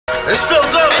This feel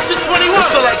good. Exit 21. This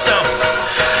feel like something.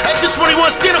 Exit 21,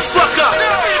 stand the fuck up.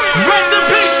 Rest in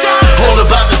peace, y'all. All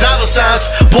about the dollar signs.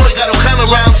 Boy, got all kind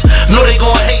of lines. Know they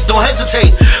gon' hate, don't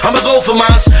hesitate. I'ma go for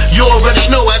mines. You already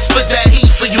know I spit that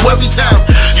heat for you every time.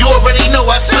 You already know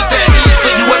I spit that heat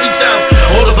for you every time.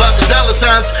 All about the dollar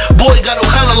signs. Boy, got all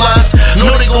kind of lines.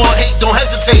 Know they gon' hate, don't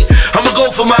hesitate. I'ma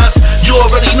go for mines. You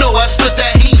already know I spit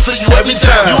that heat for you every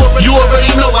time. You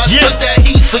already know I spit that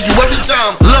heat for you every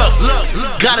time. Look,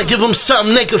 gotta give them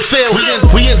something they can feel.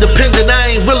 We independent,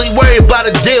 I ain't really worried about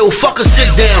a deal. Fuck a sit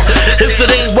down. If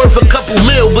it ain't worth a couple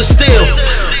mil, but still,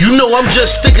 you know I'm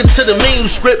just sticking to the meme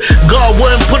script. God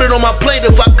wouldn't put it on my plate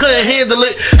if I couldn't handle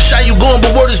it. Shy you going,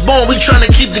 but word is born, we tryna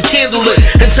keep the candle lit.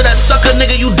 And to that sucker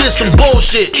nigga, you did some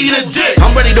bullshit. Eat a dick.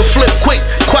 I'm ready to flip quick,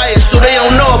 quiet, so they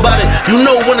don't know about it. You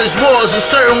know when it's war, it's a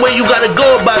certain way you gotta go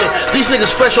about it. These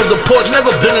niggas fresh off the porch,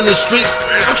 never been in the streets.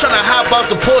 I'm tryna hop out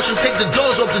the Porsche and take the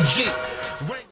doors off the Jeep.